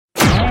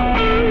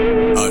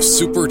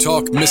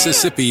SuperTalk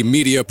Mississippi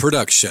media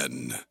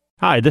production.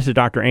 Hi, this is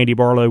Dr. Andy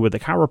Barlow with the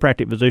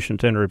Chiropractic Physician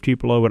Center of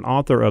Tupelo and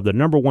author of the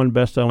 #1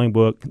 best-selling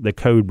book, The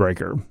Code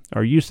Breaker.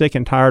 Are you sick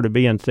and tired of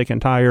being sick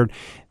and tired?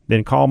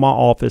 Then call my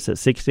office at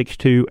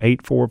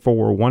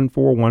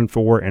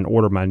 662-844-1414 and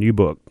order my new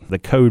book, The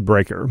Code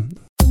Breaker.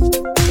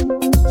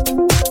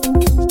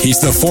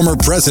 He's the former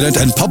president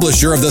and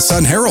publisher of the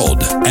Sun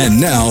Herald, and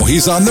now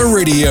he's on the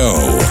radio.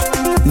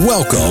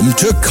 Welcome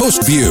to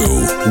Coast View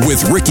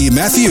with Ricky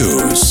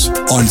Matthews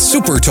on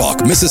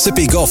SuperTalk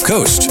Mississippi Gulf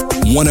Coast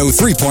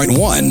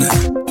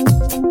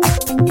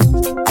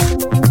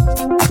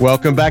 103.1.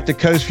 Welcome back to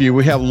Coast View.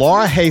 We have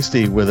Laura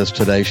Hasty with us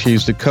today.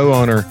 She's the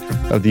co-owner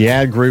of the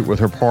ad group with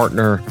her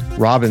partner,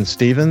 Robin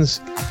Stevens.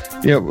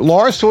 You know,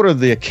 Laura's sort of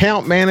the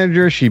account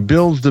manager. She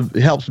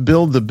helps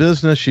build the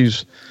business.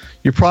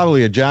 You're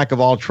probably a jack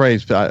of all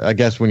trades, I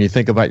guess, when you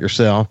think about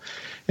yourself.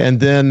 And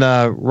then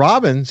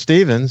Robin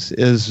Stevens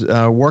is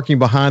working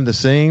behind the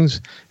scenes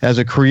as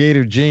a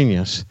creative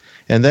genius.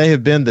 And they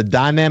have been the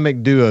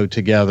dynamic duo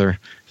together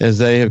as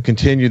they have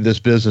continued this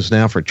business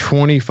now for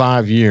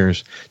 25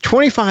 years.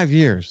 25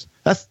 years.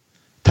 That's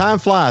time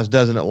flies,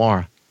 doesn't it,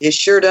 Laura? It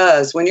sure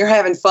does. When you're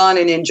having fun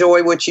and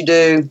enjoy what you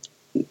do,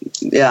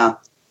 yeah,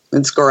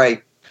 it's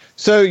great.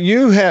 So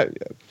you have,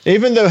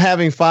 even though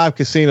having 5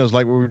 casinos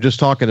like we were just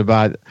talking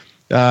about,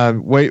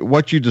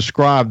 what you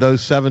described,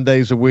 those 7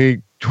 days a week,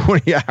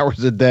 20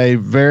 hours a day,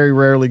 very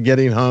rarely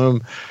getting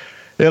home,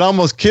 it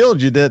almost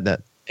killed you, didn't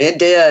it? It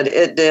did.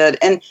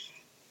 And,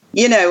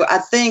 you know, I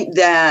think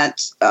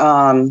that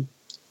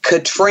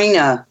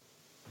Katrina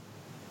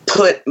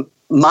put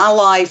my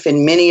life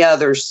and many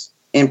others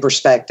in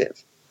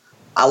perspective.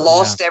 I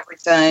lost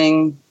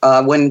everything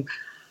when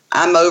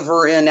I'm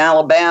over in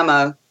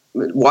Alabama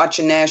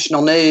watching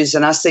national news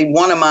and I see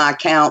one of my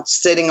accounts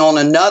sitting on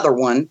another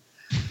one,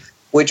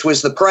 which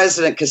was the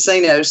President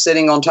Casino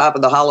sitting on top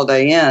of the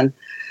Holiday Inn.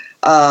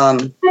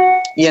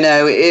 You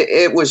know,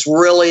 it was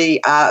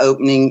really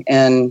eye-opening,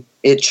 and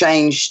it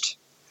changed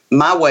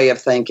my way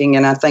of thinking,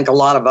 and I think a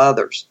lot of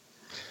others.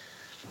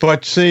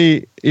 But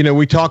see, you know,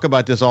 we talk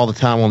about this all the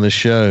time on this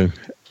show.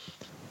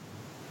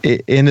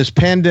 In this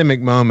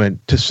pandemic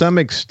moment, to some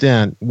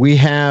extent, we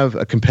have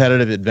a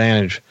competitive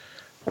advantage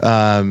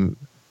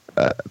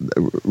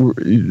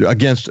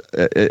against,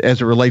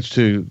 as it relates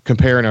to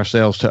comparing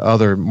ourselves to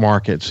other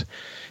markets.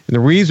 And the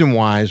reason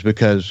why is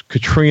because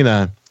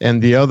Katrina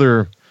and the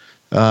other,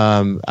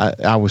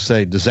 I would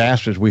say,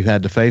 disasters we've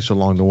had to face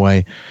along the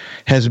way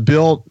has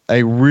built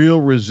a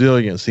real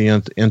resiliency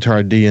into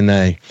our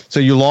DNA.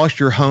 So you lost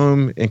your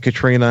home in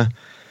Katrina.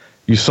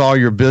 You saw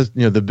your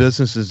the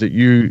businesses that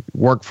you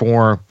work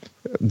for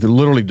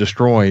literally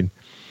destroyed.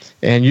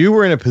 And you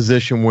were in a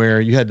position where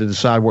you had to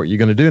decide what you're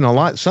going to do.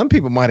 And some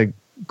people might have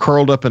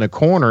curled up in a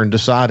corner and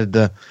decided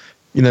to,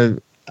 you know,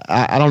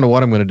 I don't know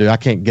what I'm going to do. I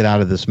can't get out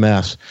of this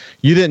mess.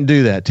 You didn't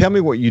do that. Tell me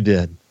what you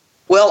did.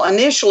 Well,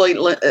 initially,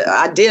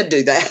 I did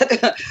do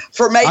that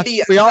for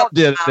maybe we all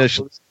did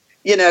initially.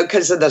 You know,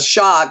 because of the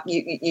shock.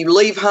 You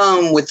leave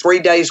home with 3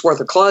 days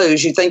worth of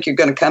clothes. You think you're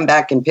going to come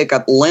back and pick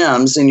up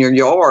limbs in your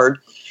yard.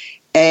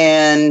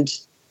 And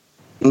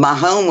my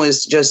home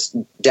was just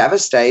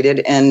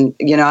devastated. And,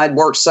 you know, I'd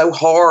worked so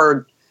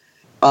hard,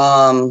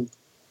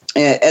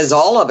 as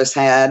all of us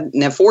had.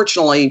 Now,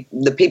 fortunately,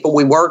 the people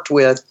we worked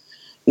with,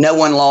 no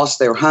one lost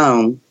their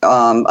home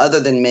other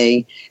than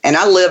me. And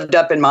I lived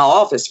up in my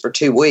office for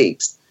 2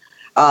 weeks.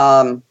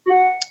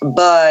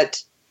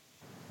 But,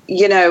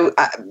 you know,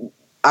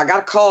 I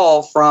got a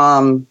call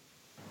from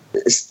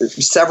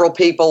several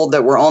people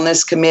that were on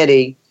this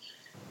committee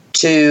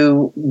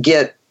to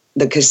get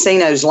the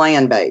casinos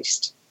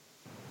land-based.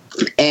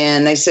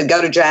 And they said,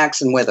 go to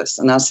Jackson with us.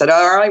 And I said,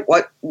 all right,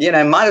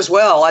 might as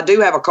well. I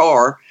do have a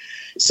car.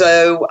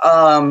 So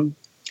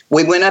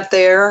we went up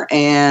there,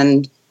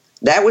 and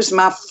that was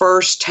my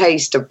first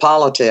taste of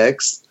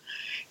politics.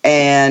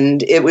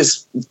 And it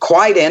was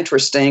quite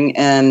interesting.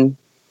 And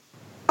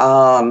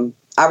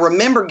I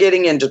remember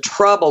getting into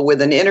trouble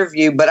with an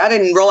interview, but I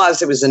didn't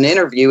realize it was an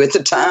interview at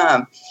the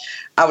time.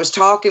 I was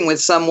talking with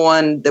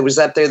someone that was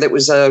up there that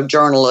was a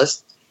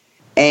journalist.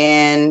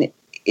 And,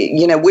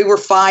 you know, we were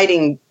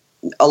fighting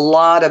a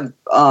lot of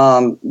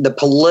the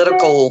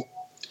political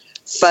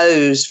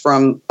foes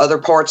from other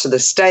parts of the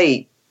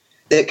state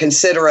that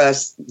consider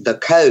us the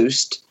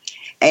coast.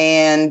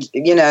 And,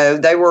 you know,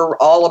 they were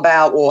all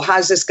about, well,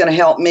 how's this going to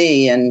help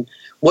me? And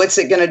what's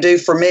it going to do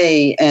for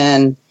me?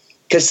 And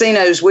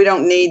casinos, we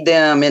don't need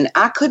them. And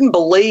I couldn't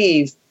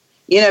believe,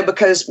 you know,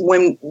 because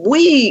when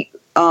we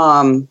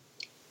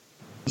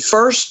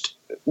first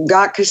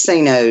got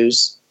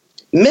casinos,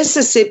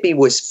 Mississippi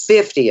was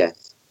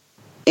 50th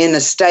in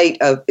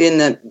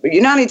the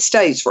United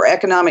States for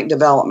economic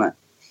development.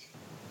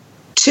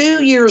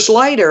 2 years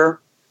later,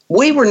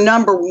 we were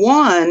number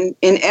 1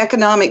 in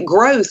economic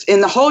growth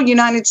in the whole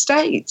United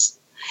States.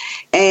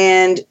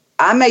 And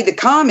I made the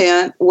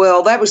comment,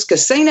 well, that was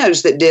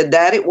casinos that did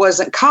that. It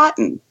wasn't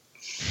cotton.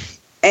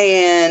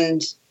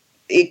 And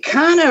it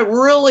kind of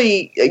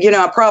really, you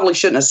know, I probably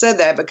shouldn't have said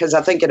that because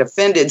I think it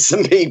offended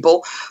some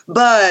people.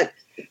 But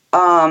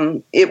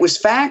it was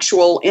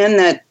factual in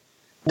that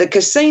the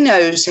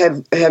casinos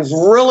have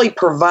really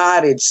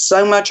provided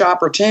so much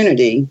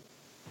opportunity,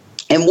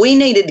 and we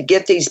needed to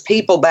get these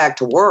people back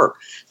to work.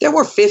 There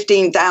were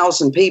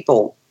 15,000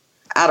 people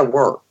out of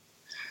work.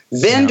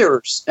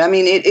 Vendors, I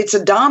mean, it's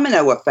a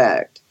domino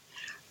effect.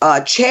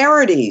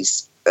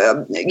 Charities,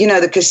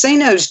 the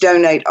casinos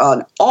donate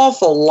an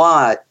awful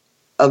lot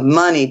of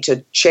money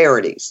to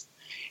charities,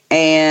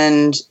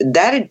 and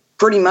that had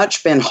pretty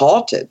much been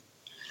halted.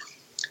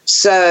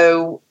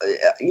 So,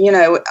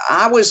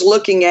 I was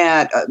looking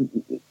at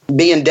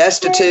being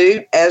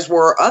destitute, as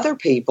were other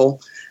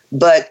people.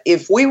 But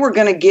if we were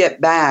going to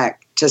get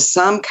back to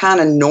some kind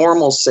of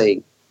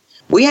normalcy,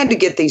 we had to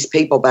get these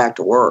people back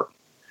to work,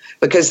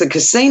 because the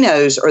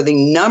casinos are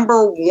the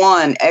number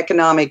one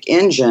economic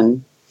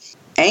engine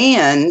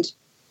and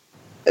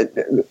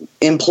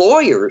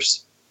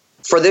employers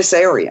for this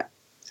area.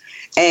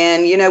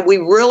 And, we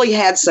really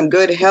had some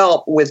good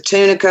help with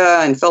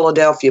Tunica and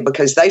Philadelphia,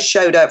 because they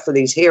showed up for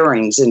these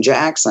hearings in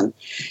Jackson.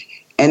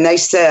 And they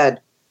said,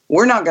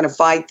 we're not going to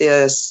fight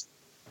this.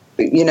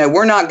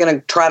 We're not going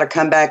to try to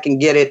come back and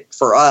get it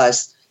for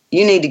us.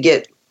 You need to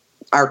get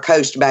our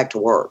coast back to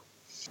work.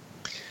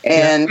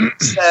 And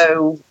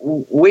so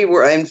we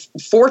were, and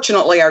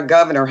fortunately, our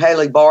governor,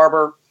 Haley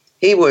Barbour,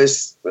 he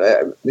was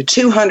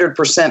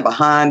 200%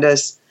 behind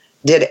us,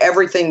 did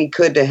everything he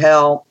could to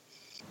help.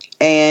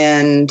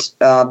 And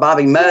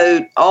Bobby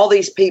Moat, all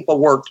these people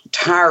worked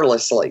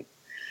tirelessly.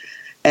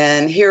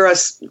 And here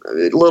us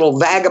little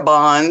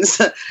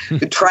vagabonds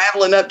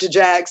traveling up to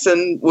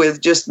Jackson with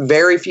just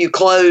very few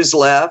clothes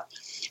left.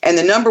 And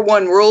the number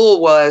one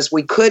rule was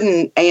we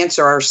couldn't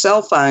answer our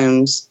cell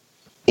phones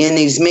in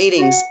these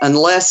meetings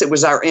unless it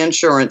was our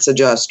insurance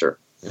adjuster.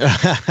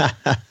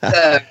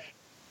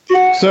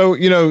 So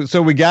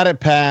we got it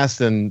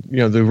passed, and,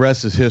 the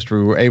rest is history.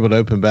 We were able to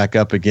open back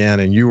up again,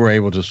 and you were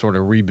able to sort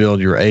of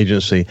rebuild your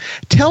agency.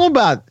 How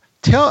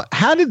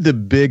did the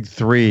Big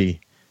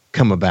Three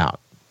come about?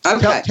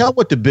 Okay. Tell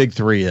what the Big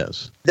Three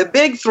is. The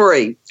Big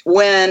Three,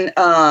 when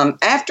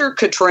after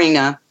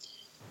Katrina,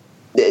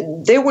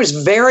 there was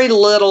very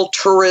little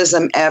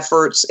tourism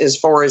efforts as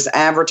far as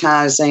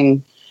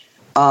advertising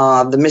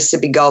the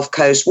Mississippi Gulf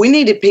Coast. We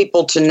needed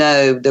people to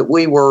know that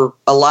we were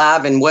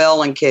alive and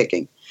well and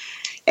kicking.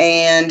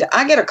 And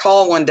I get a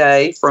call one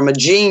day from a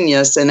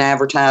genius in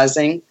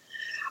advertising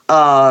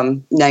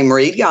named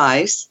Reed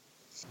Geis.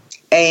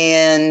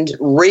 And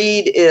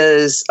Reed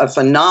is a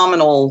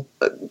phenomenal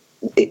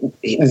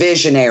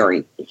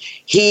visionary.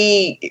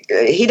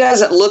 He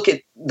doesn't look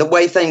at the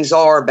way things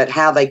are, but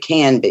how they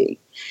can be.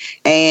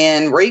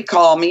 And Reed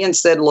called me and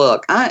said,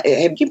 look,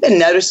 have you been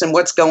noticing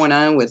what's going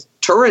on with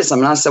tourism?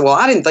 And I said, well,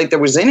 I didn't think there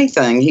was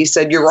anything. He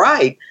said, you're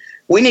right.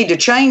 We need to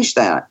change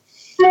that.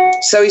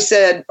 So he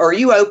said, are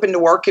you open to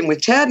working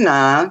with Ted and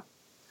I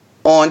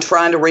on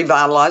trying to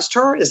revitalize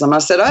tourism? I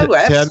said, oh,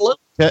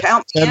 absolutely.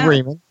 Count me out.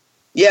 Riemann.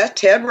 Yeah,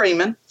 Ted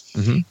Riemann.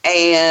 Mm-hmm.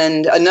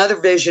 And another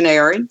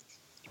visionary,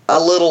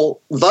 a little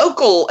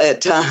vocal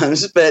at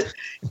times, but,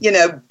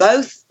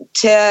 both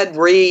Ted,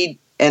 Reed,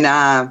 and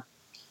I,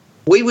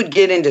 we would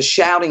get into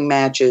shouting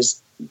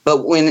matches.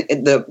 But when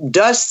the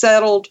dust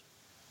settled,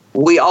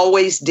 we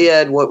always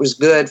did what was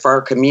good for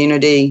our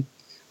community,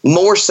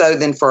 more so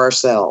than for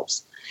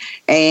ourselves.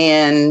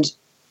 And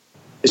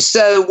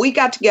so we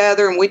got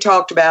together and we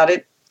talked about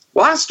it.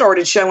 Well, I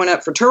started showing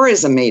up for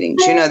tourism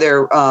meetings,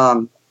 their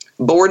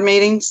board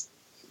meetings.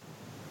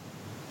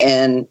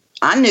 And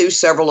I knew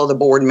several of the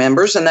board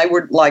members, and they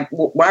were like,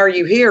 why are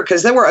you here?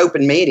 Because they were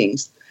open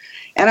meetings.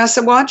 And I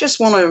said, well, I just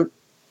want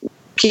to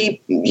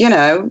keep,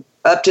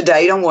 up to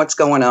date on what's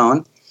going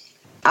on.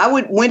 I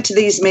went to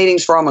these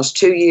meetings for almost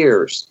 2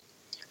 years.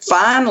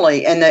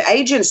 Finally, and the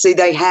agency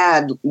they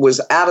had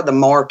was out of the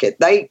market.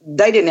 They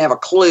didn't have a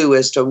clue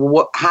as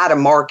to how to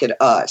market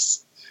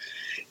us.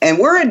 And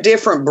we're a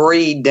different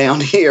breed down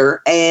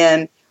here,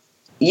 and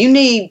you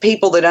need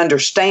people that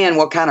understand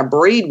what kind of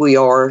breed we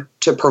are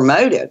to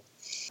promote it.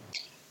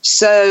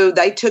 So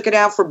they took it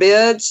out for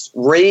bids.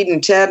 Reed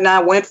and Ted and I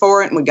went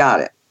for it, and we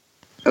got it.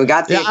 We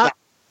got the account.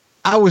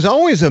 I was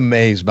always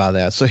amazed by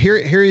that. So here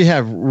you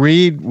have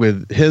Reed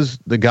with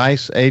the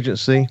Geis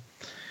agency,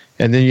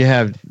 and then you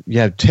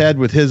have Ted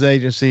with his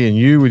agency and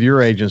you with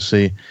your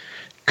agency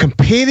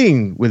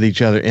competing with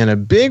each other in a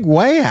big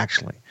way,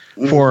 actually,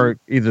 for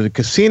either the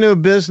casino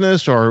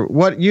business or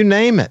what, you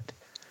name it.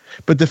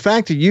 But the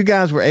fact that you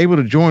guys were able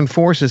to join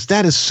forces,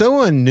 that is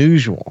so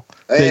unusual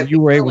that you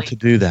were able to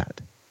do that.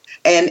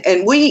 And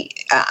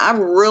I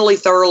really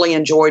thoroughly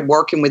enjoyed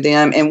working with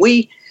them. And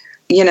we,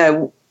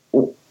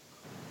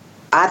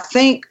 I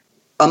think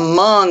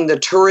among the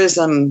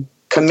tourism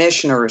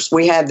commissioners,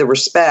 we had the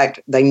respect.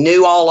 They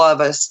knew all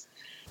of us,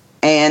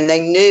 and they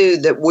knew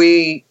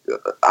that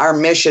our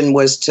mission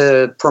was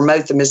to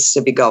promote the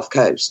Mississippi Gulf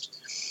Coast.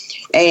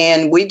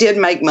 And we did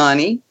make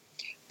money,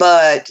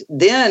 but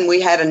then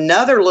we had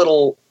another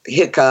little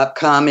hiccup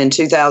come in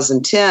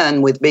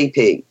 2010 with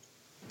BP.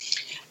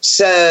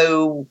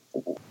 So,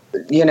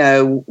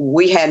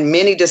 we had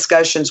many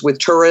discussions with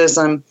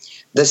tourism.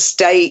 The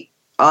state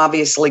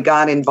obviously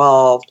got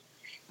involved.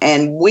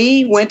 And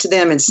we went to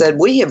them and said,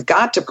 we have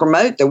got to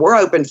promote that we're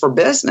open for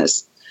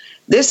business.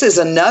 This is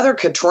another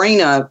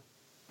Katrina,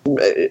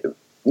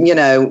 you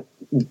know,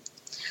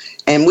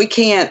 and we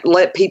can't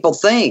let people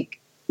think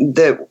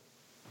that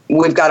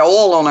we've got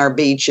oil on our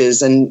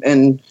beaches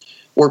and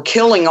we're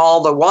killing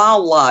all the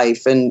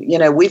wildlife. And, you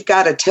know, we've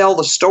got to tell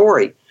the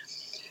story.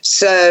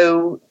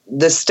 So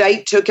the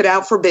state took it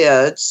out for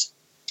bids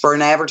for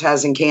an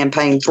advertising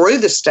campaign through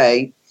the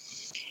state.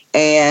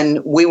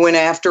 And we went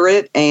after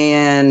it,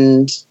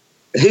 and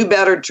who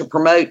better to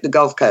promote the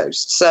Gulf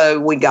Coast? So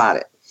we got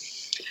it.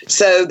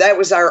 So that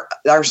was our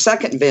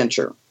second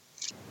venture.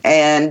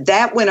 And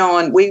that went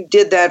on. We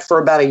did that for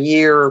about a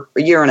year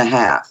and a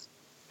half.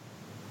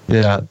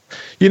 Yeah.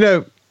 You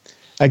know,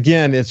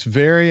 again, it's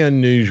very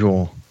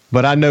unusual,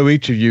 but I know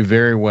each of you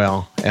very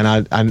well. And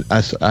I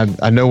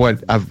know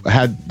what I've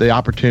had the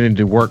opportunity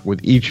to work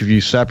with each of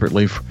you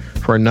separately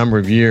for a number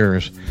of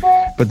years.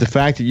 But the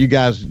fact that you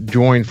guys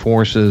joined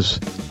forces,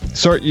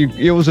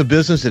 it was a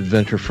business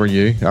adventure for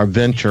you,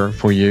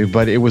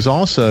 but it was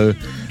also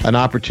an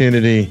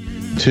opportunity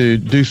to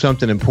do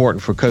something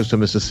important for coastal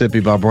Mississippi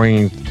by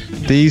bringing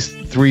these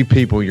three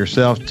people,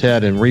 yourself,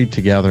 Ted, and Reed,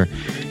 together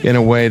in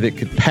a way that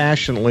could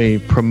passionately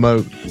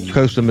promote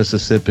coastal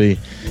Mississippi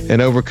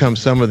and overcome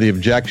some of the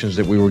objections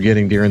that we were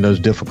getting during those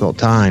difficult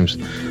times.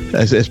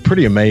 It's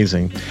pretty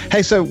amazing.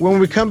 Hey, so when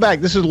we come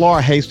back, this is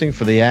Laura Hastings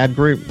for the ad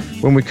group.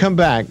 When we come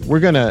back, we're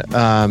going to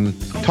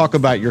talk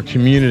about your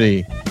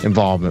community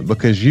involvement,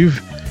 because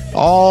you've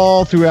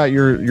all throughout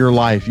your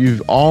life,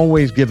 you've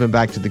always given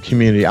back to the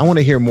community. I want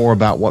to hear more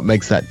about what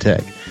makes that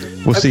tick.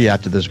 We'll see you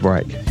after this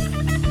break.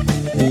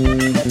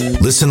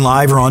 Listen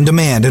live or on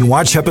demand and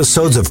watch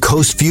episodes of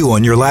Coast View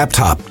on your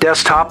laptop,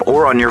 desktop,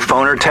 or on your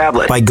phone or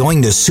tablet by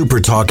going to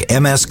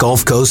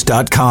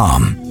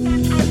supertalkmsgulfcoast.com.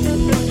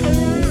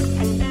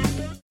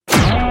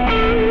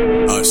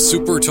 A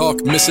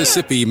SuperTalk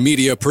Mississippi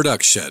media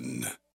production.